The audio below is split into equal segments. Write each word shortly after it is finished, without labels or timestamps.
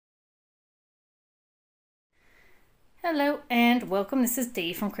Hello and welcome. This is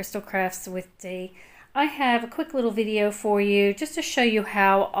Dee from CreateLoveShare. I have a quick little video for you just to show you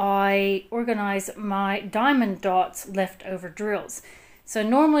how I organize my Diamond Dotz leftover drills. So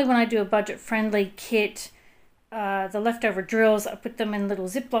normally when I do a budget-friendly kit, the leftover drills, I put them in little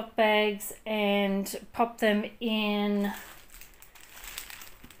Ziploc bags and pop them in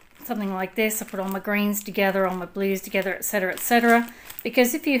something like this. I put all my greens together, all my blues together, etc., etc.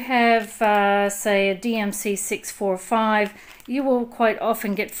 Because if you have, say, a DMC 645, you will quite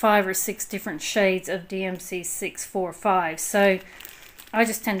often get 5 or 6 different shades of DMC 645. So I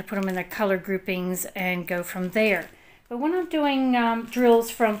just tend to put them in their color groupings and go from there. But when I'm doing drills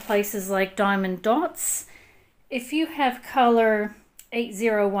from places like Diamond Dotz, if you have color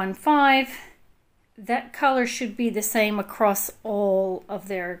 8015, that color should be the same across all of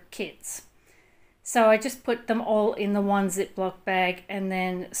their kits. So I just put them all in the one Ziploc bag and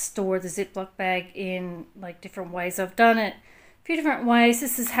then store the Ziploc bag in like different ways. I've done it a few different ways.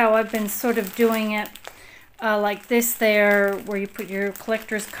 This is how I've been sort of doing it, like this there, where you put your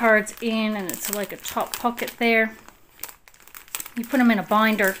collector's cards in and it's like a top pocket there. You put them in a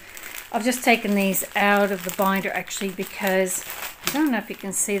binder. I've just taken these out of the binder actually because, I don't know if you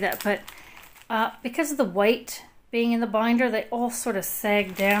can see that, but because of the weight being in the binder, they all sort of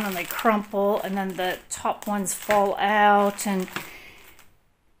sag down and they crumple, and then the top ones fall out, and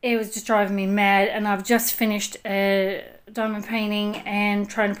it was just driving me mad. And I've just finished a diamond painting and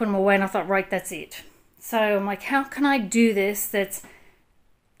trying to put them away, and I thought, right, that's it. So I'm like, how can I do this that's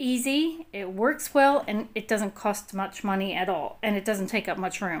easy, it works well, and it doesn't cost much money at all, and it doesn't take up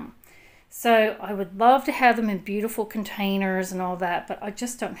much room? So I would love to have them in beautiful containers and all that, but I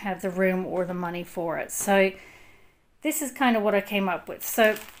just don't have the room or the money for it. So this is kind of what I came up with.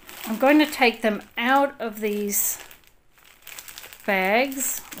 So I'm going to take them out of these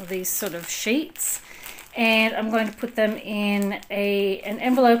bags, or these sort of sheets, and I'm going to put them in an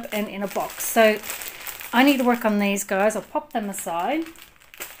envelope and in a box. So I need to work on these guys. I'll pop them aside.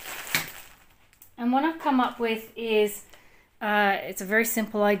 And what I've come up with is, it's a very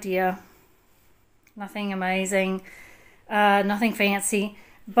simple idea. Nothing amazing, nothing fancy,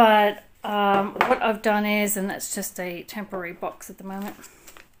 but what I've done is, and that's just a temporary box at the moment,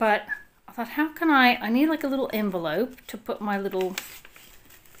 but I thought, how can I need like a little envelope to put my little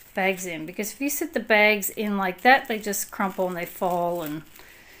bags in, because if you sit the bags in like that, they just crumple and they fall, and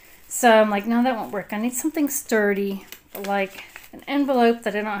so I'm like, no, that won't work. I need something sturdy, like an envelope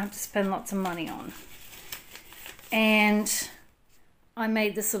that I don't have to spend lots of money on. And I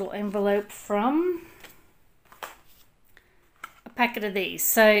made this little envelope from a packet of these.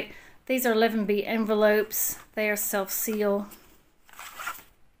 So these are 11B envelopes. They are self-seal.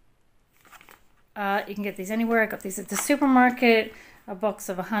 You can get these anywhere. I got these at the supermarket. A box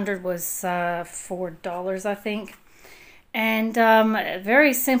of 100 was $4, I think. And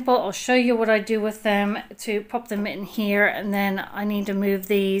very simple. I'll show you what I do with them to pop them in here, and then I need to move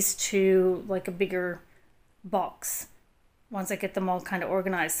these to like a bigger box once I get them all kind of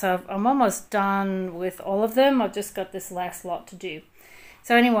organized. So I'm almost done with all of them. I've just got this last lot to do.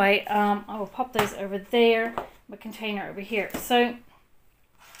 So anyway, I will pop those over there, my container over here. So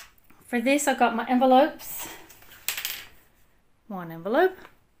for this, I've got my envelopes, one envelope,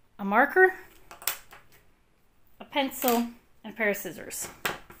 a marker, a pencil, and a pair of scissors.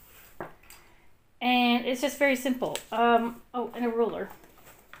 And it's just very simple. Oh, and a ruler.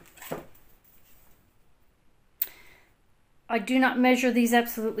 I do not measure these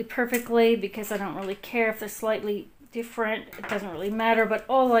absolutely perfectly because I don't really care if they're slightly different. It doesn't really matter, but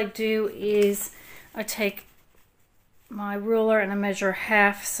all I do is I take my ruler and I measure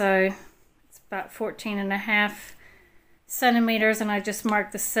half, so it's about 14.5 centimeters, and I just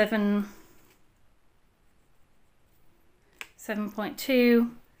mark the 7.2.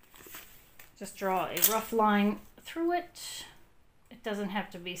 Just draw a rough line through it. It doesn't have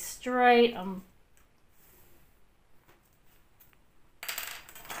to be straight. I'm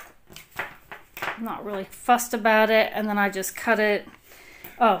not really fussed about it, and then I just cut it.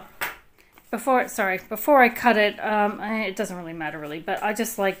 Oh, before I cut it, it doesn't really matter really, but I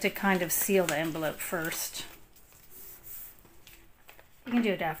just like to kind of seal the envelope first. You can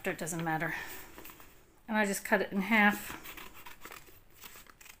do it after, it doesn't matter. And I just cut it in half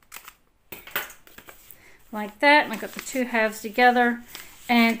like that, and I got the two halves together,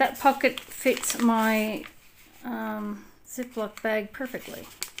 and that pocket fits my Ziploc bag perfectly,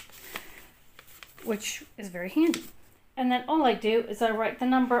 which is very handy. And then all I do is I write the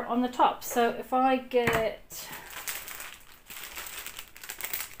number on the top. So if I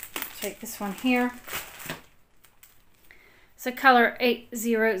take this one here, so color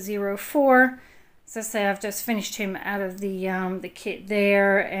 8004, As I say, I've just finished him out of the kit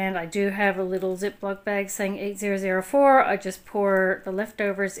there, and I do have a little Ziploc bag saying 8004. I just pour the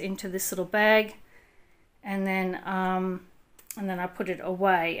leftovers into this little bag, and then I put it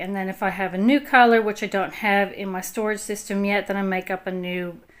away. And then if I have a new color, which I don't have in my storage system yet, then I make up a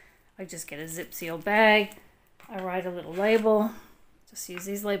new, I just get a zip seal bag. I write a little label. Just use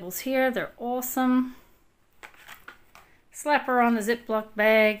these labels here. They're awesome. Slap her on the Ziploc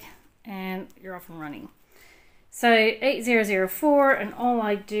bag, and you're off and running. So 8004, and all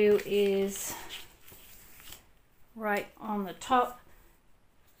I do is write on the top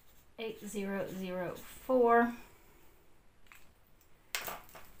 8004,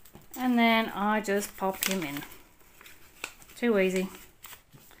 and then I just pop him in. Too easy.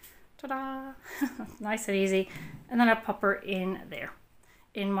 Ta-da! Nice and easy. And then I pop her in there,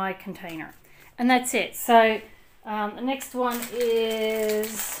 in my container. And that's it. So the next one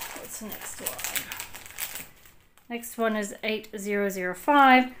is, what's the next one? Next one is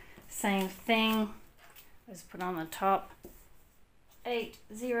 8005. Same thing. Just put on the top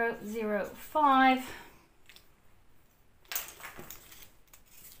 8005.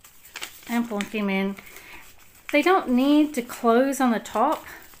 And plunk him in. They don't need to close on the top,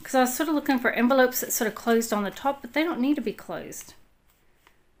 because I was sort of looking for envelopes that sort of closed on the top, but they don't need to be closed.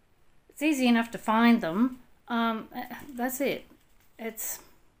 It's easy enough to find them. That's it. It's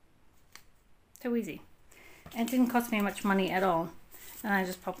too easy. And it didn't cost me much money at all. And I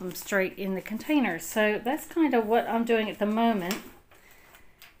just pop them straight in the containers. So that's kind of what I'm doing at the moment,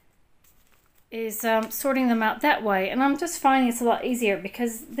 is sorting them out that way. And I'm just finding it's a lot easier,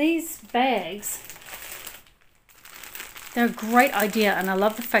 because these bags, they're a great idea, and I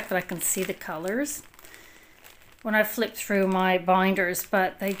love the fact that I can see the colors when I flip through my binders,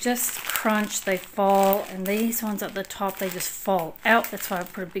 but they just crunch, they fall, and these ones at the top, they just fall out. That's why I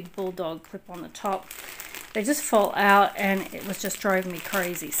put a big bulldog clip on the top. They just fall out, and it was just driving me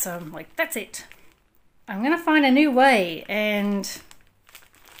crazy. So I'm like, that's it. I'm gonna find a new way, and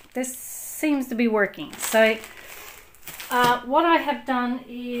this seems to be working. So what I have done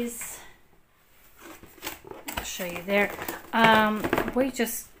is, I'll show you there.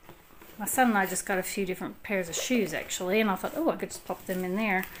 My son and I just got a few different pairs of shoes actually, and I thought, oh, I could just pop them in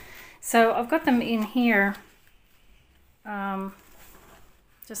there. So I've got them in here,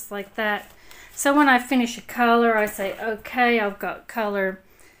 just like that. So when I finish a color, I say, okay, I've got color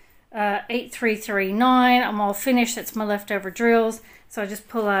 8339. I'm all finished. That's my leftover drills. So I just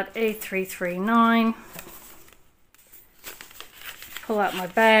pull out 8339. Pull out my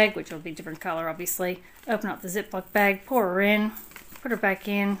bag, which will be different color, obviously. Open up the Ziploc bag, pour her in, put her back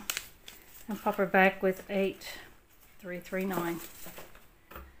in, and pop her back with 8339.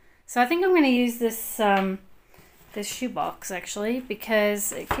 So I think I'm going to use this this shoebox actually,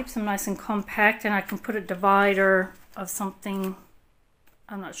 because it keeps them nice and compact, and I can put a divider of something,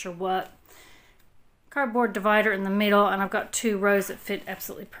 I'm not sure what, cardboard divider in the middle, and I've got 2 rows that fit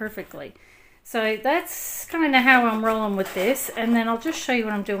absolutely perfectly. So that's kind of how I'm rolling with this, and then I'll just show you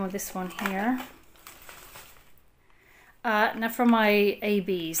what I'm doing with this one here. Now for my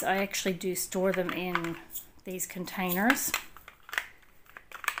ABs, I actually do store them in these containers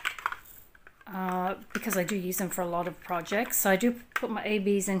because I do use them for a lot of projects. So I do put my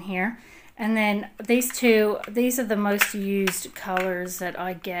ABs in here, and then these two, these are the most used colors that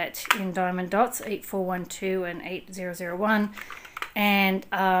I get in Diamond Dotz, 8412 and 8001. And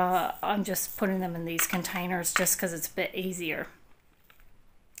I'm just putting them in these containers just because it's a bit easier.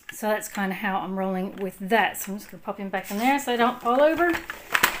 So that's kind of how I'm rolling with that. So I'm just going to pop him back in there so I don't fall over.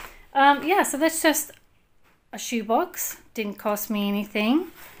 Yeah, so that's just a shoebox. Didn't cost me anything.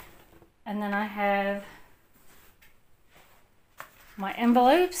 And then I have my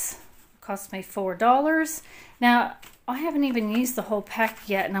envelopes. Cost me $4. Now, I haven't even used the whole pack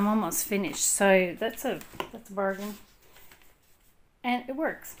yet, and I'm almost finished. So that's a bargain. And it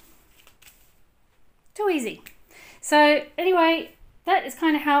works. Too easy. So anyway, that is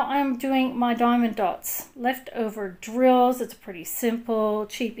kind of how I'm doing my Diamond Dotz leftover drills. It's a pretty simple,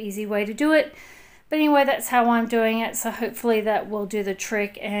 cheap, easy way to do it. But anyway, that's how I'm doing it. So hopefully that will do the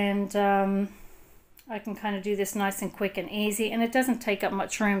trick, and I can kind of do this nice and quick and easy. And it doesn't take up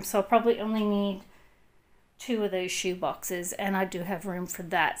much room, so I'll probably only need 2 of those shoe boxes, and I do have room for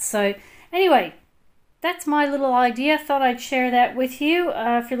that. So anyway, that's my little idea. Thought I'd share that with you.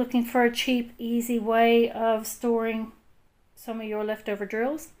 If you're looking for a cheap, easy way of storing some of your leftover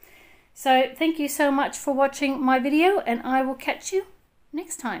drills. So thank you so much for watching my video, and I will catch you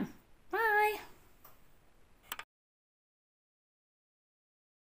next time.